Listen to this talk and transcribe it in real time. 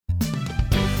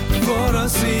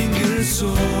single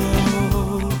soul,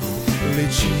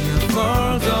 reaching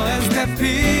further and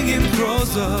stepping in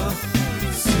closer.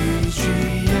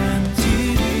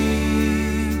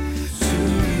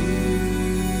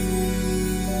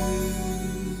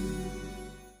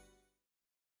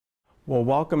 Well,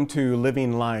 welcome to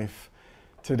Living Life.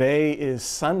 Today is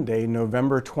Sunday,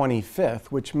 November 25th,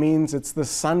 which means it's the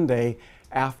Sunday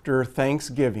after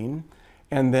Thanksgiving,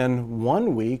 and then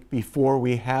 1 week before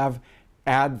we have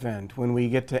Advent, when we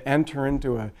get to enter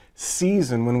into a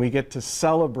season when we get to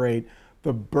celebrate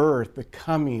the birth, the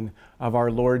coming of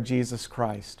our Lord Jesus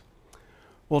Christ.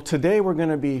 Well, today we're going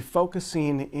to be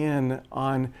focusing in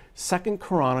on 2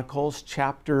 Chronicles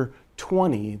chapter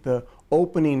 20, the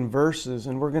opening verses,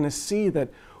 and we're going to see that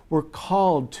we're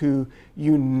called to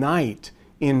unite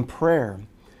in prayer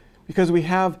because we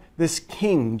have this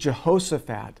king,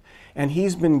 Jehoshaphat, and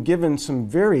he's been given some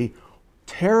very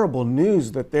terrible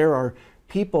news that there are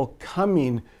people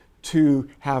coming to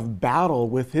have battle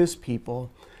with his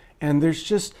people, and there's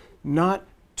just not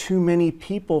too many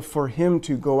people for him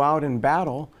to go out and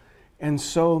battle, and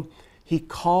so he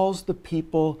calls the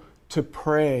people to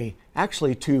pray,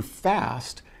 actually to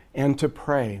fast and to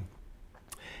pray.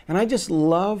 And I just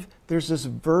love, there's this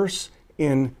verse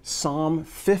in Psalm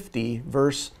 50,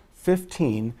 verse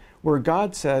 15, where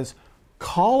God says,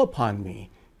 "Call upon me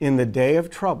in the day of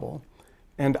trouble,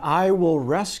 and I will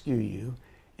rescue you,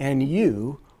 and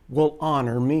you will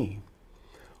honor me."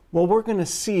 Well, we're going to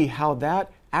see how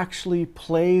that actually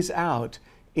plays out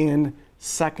in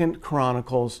 2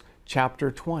 Chronicles chapter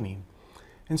 20.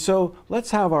 And so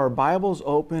let's have our Bibles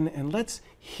open and let's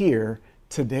hear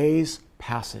today's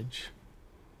passage.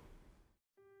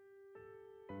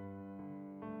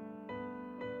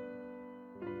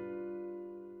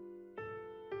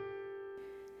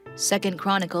 Second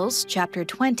Chronicles chapter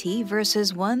 20,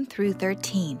 verses 1 through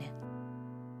 13.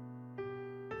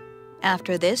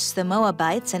 After this, the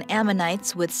Moabites and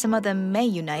Ammonites with some of the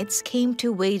Meunites came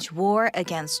to wage war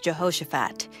against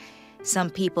Jehoshaphat. Some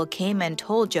people came and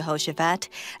told Jehoshaphat,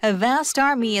 "A vast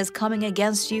army is coming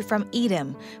against you from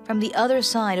Edom, from the other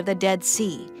side of the Dead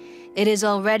Sea. It is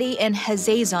already in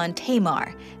Hazazon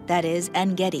Tamar, that is,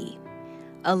 En-Gedi."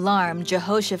 Alarmed,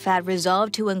 Jehoshaphat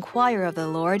resolved to inquire of the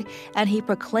Lord, and he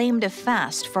proclaimed a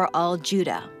fast for all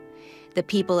Judah. The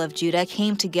people of Judah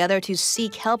came together to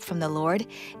seek help from the Lord.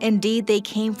 Indeed, they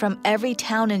came from every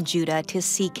town in Judah to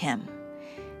seek him.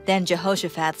 Then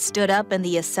Jehoshaphat stood up in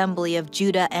the assembly of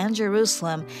Judah and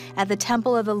Jerusalem at the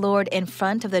temple of the Lord in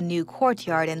front of the new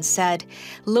courtyard and said,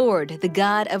 "Lord, the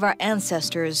God of our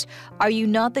ancestors, are you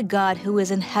not the God who is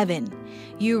in heaven?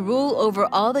 You rule over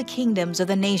all the kingdoms of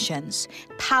the nations.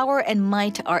 Power and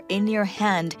might are in your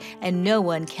hand, and no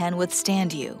one can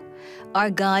withstand you. Our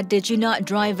God, did you not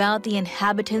drive out the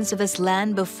inhabitants of this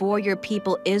land before your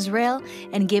people Israel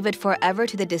and give it forever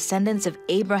to the descendants of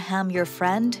Abraham your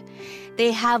friend?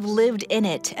 They have lived in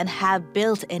it and have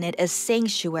built in it a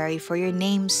sanctuary for your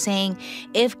name, saying,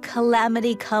 'If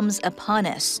calamity comes upon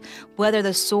us, whether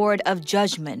the sword of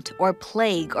judgment or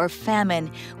plague or famine,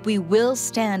 we will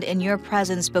stand in your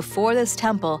presence before this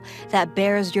temple that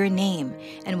bears your name,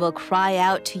 and will cry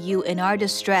out to you in our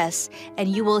distress, and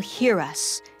you will hear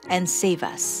us and save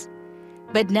us.'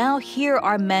 But now here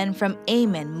are men from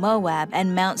Ammon, Moab,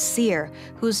 and Mount Seir,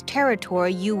 whose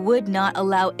territory you would not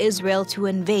allow Israel to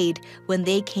invade when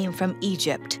they came from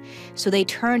Egypt. So they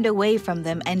turned away from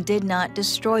them and did not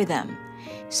destroy them.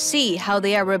 See how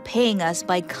they are repaying us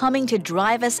by coming to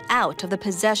drive us out of the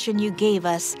possession you gave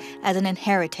us as an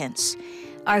inheritance.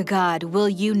 Our God, will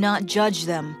you not judge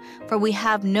them? For we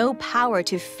have no power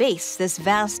to face this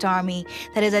vast army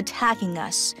that is attacking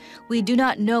us. We do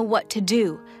not know what to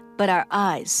do, but our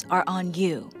eyes are on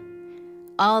you."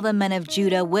 All the men of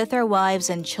Judah with their wives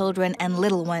and children and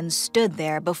little ones stood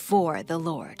there before the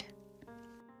Lord.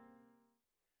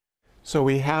 So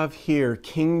we have here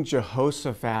King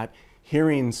Jehoshaphat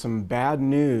hearing some bad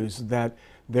news that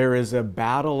there is a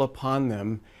battle upon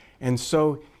them, and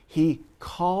so he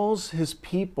calls his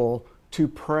people to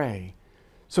pray.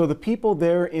 So the people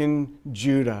there in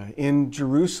Judah, in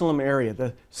Jerusalem area,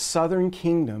 the southern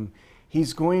kingdom,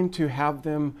 he's going to have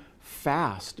them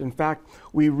fast. In fact,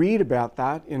 we read about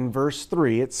that in verse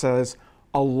 3. It says,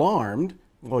 alarmed,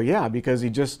 well, yeah, because he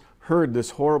just heard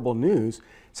this horrible news.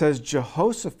 It says,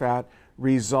 Jehoshaphat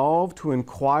resolved to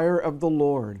inquire of the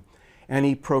Lord, and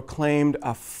he proclaimed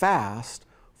a fast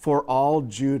for all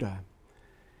Judah.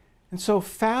 And so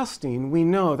fasting, we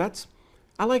know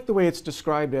I like the way it's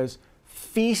described as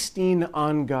feasting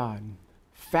on God.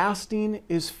 Fasting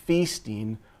is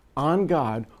feasting on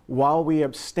God while we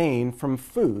abstain from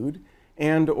food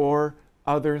and or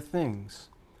other things.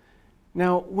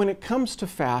 Now, when it comes to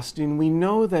fasting, we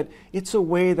know that it's a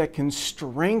way that can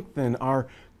strengthen our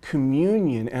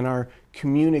communion and our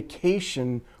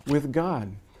communication with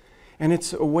God. And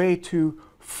it's a way to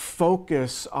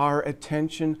focus our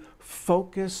attention,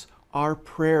 focus our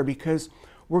prayer, because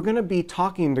we're going to be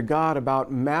talking to God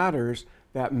about matters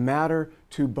that matter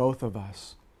to both of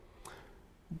us.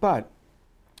 But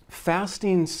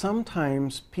fasting,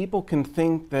 sometimes people can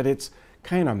think that it's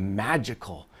kind of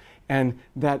magical and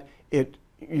that it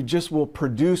just will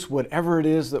produce whatever it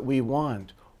is that we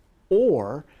want.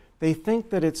 Or they think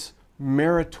that it's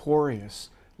meritorious,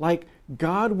 like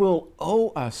God will owe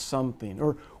us something,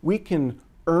 or we can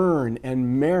earn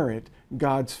and merit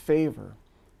God's favor.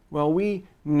 Well, we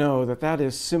know that that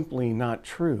is simply not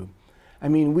true. I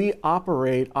mean, we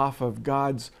operate off of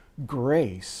God's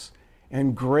grace,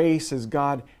 and grace is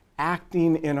God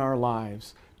acting in our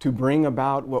lives to bring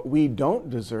about what we don't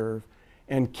deserve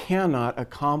and cannot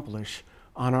accomplish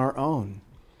on our own.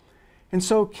 And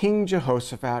so King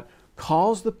Jehoshaphat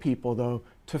calls the people, though,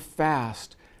 to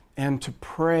fast and to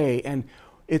pray. And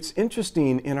it's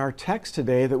interesting in our text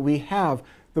today that we have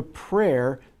the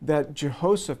prayer that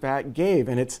Jehoshaphat gave,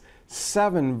 and it's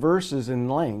 7 verses in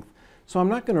length. So I'm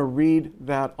not going to read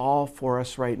that all for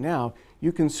us right now.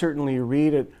 You can certainly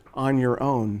read it on your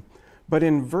own. But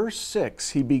in verse 6,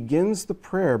 he begins the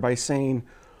prayer by saying,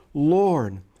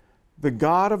 "Lord, the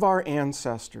God of our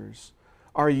ancestors,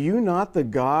 are you not the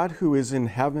God who is in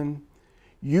heaven?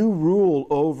 You rule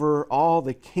over all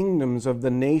the kingdoms of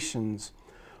the nations.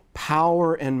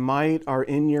 Power and might are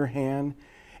in your hand,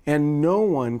 and no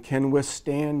one can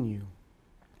withstand you."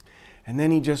 And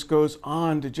then he just goes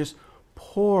on to just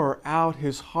pour out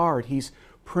his heart. He's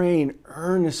praying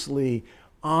earnestly,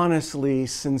 honestly,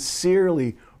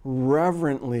 sincerely,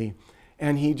 reverently,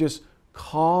 and he just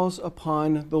calls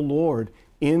upon the Lord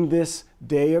in this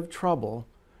day of trouble,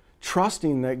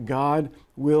 trusting that God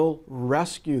will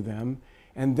rescue them,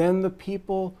 and then the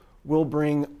people will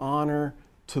bring honor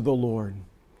to the Lord.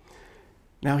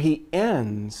 Now he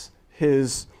ends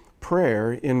his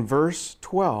prayer in verse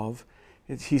 12.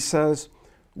 He says,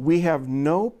 "We have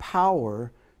no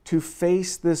power to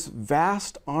face this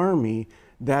vast army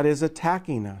that is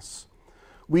attacking us.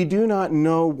 We do not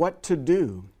know what to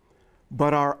do,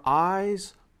 but our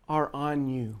eyes are on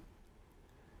you."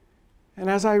 And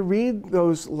as I read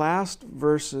those last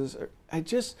verses,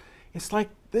 it's like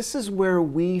this is where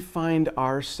we find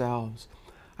ourselves.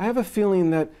 I have a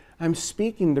feeling that I'm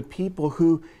speaking to people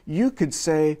who you could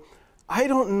say, I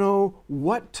don't know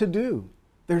what to do.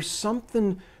 There's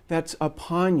something that's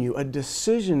upon you, a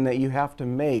decision that you have to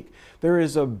make. There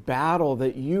is a battle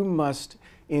that you must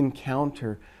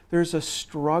encounter. There's a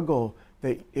struggle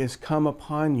that is come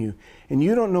upon you, and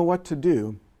you don't know what to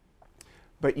do,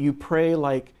 but you pray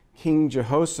like King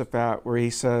Jehoshaphat, where he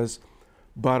says,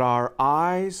 "But our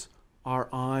eyes are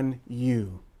on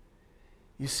you."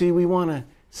 You see, we want to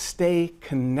stay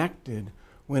connected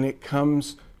when it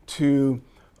comes to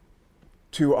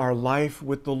our life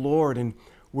with the Lord, and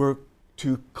we're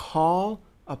to call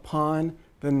upon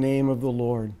the name of the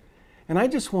Lord. And I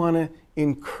just want to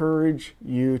encourage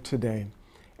you today,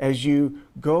 as you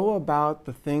go about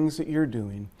the things that you're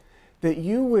doing, that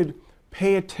you would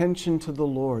pay attention to the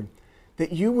Lord,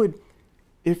 that you would,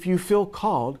 if you feel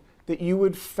called, that you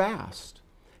would fast,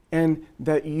 and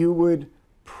that you would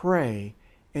pray,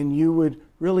 and you would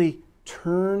really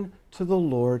turn to the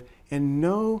Lord and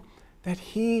know that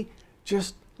He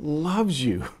just loves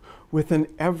you with an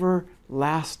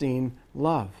everlasting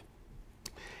love.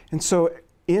 And so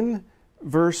in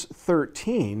verse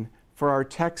 13, for our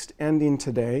text ending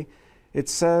today, it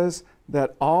says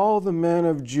that all the men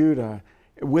of Judah,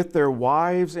 with their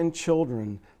wives and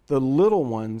children, the little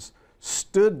ones,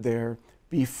 stood there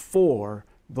before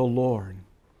the Lord.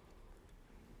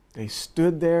 They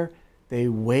stood there, they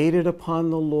waited upon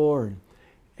the Lord.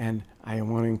 And I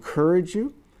want to encourage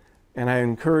you, and I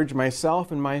encourage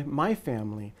myself and my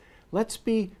family, let's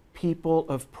be people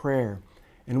of prayer.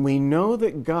 And we know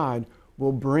that God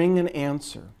will bring an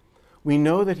answer. We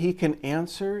know that He can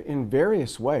answer in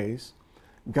various ways.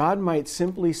 God might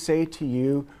simply say to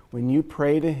you, when you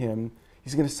pray to Him,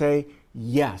 He's going to say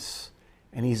yes,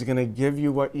 and He's going to give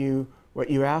you what you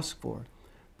ask for.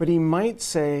 But He might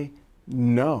say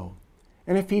no.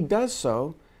 And if He does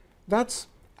so, that's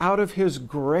out of His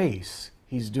grace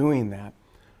He's doing that.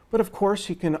 But of course,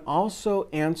 He can also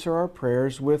answer our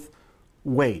prayers with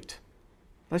wait.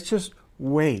 Let's just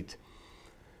wait.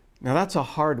 Now that's a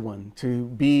hard one, to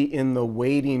be in the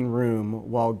waiting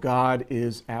room while God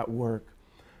is at work.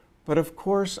 But of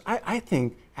course, I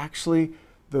think actually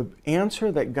the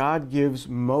answer that God gives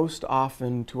most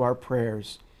often to our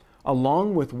prayers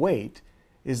along with wait,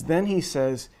 is then he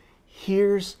says,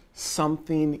 here's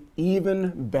something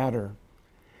even better.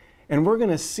 And we're going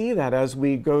to see that as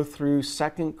we go through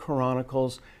 2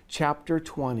 Chronicles chapter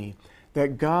 20,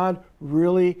 that God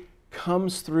really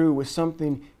comes through with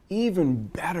something even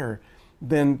better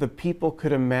than the people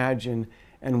could imagine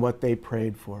and what they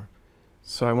prayed for.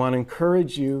 So I want to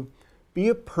encourage you, be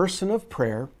a person of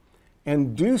prayer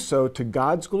and do so to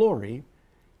God's glory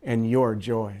and your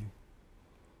joy.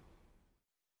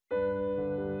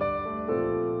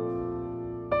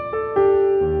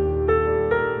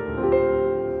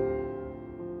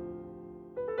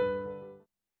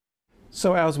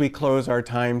 So as we close our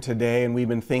time today, and we've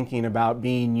been thinking about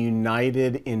being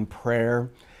united in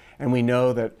prayer, and we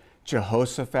know that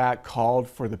Jehoshaphat called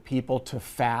for the people to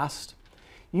fast,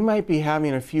 you might be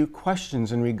having a few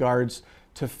questions in regards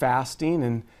to fasting.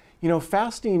 And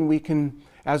fasting, we can,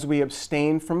 as we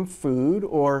abstain from food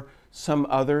or some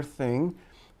other thing,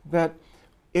 that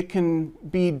it can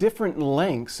be different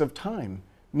lengths of time.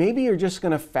 Maybe you're just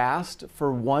going to fast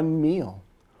for one meal,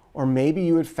 or maybe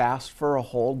you would fast for a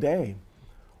whole day.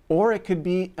 Or it could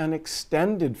be an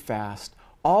extended fast,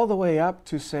 all the way up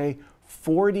to, say,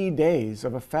 40 days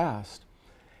of a fast.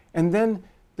 And then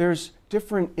there's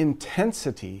different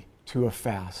intensity to a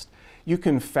fast. You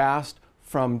can fast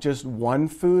from just one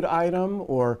food item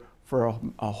or for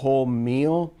a whole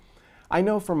meal. I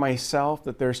know for myself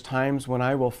that there's times when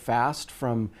I will fast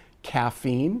from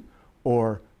caffeine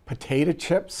or potato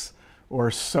chips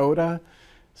or soda,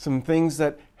 some things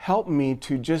that help me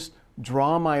to just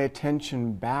draw my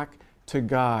attention back to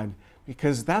God,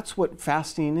 because that's what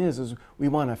fasting is we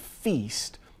want to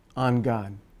feast on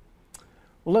God.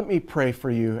 Well, let me pray for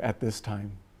you at this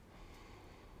time.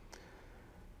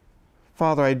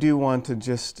 Father, I do want to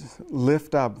just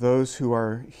lift up those who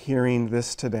are hearing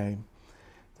this today.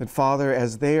 That, Father,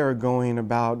 as they are going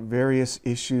about various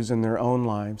issues in their own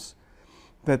lives,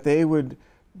 that they would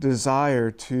desire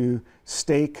to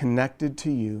stay connected to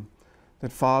you.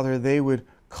 That, Father, they would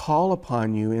call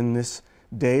upon you in this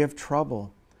day of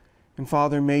trouble. And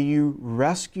Father, may you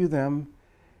rescue them,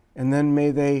 and then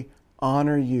may they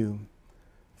honor you.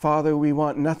 Father, we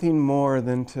want nothing more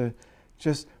than to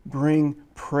just bring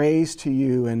praise to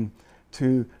you and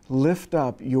to lift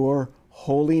up your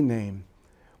holy name.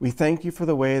 We thank you for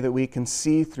the way that we can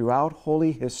see throughout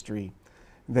holy history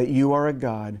that you are a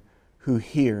God who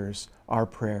hears our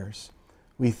prayers.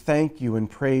 We thank you and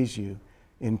praise you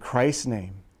in Christ's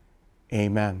name.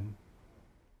 Amen.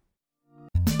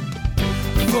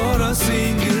 For a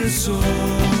single soul,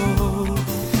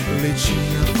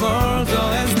 reaching further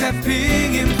and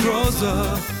stepping in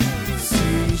closer.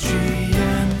 See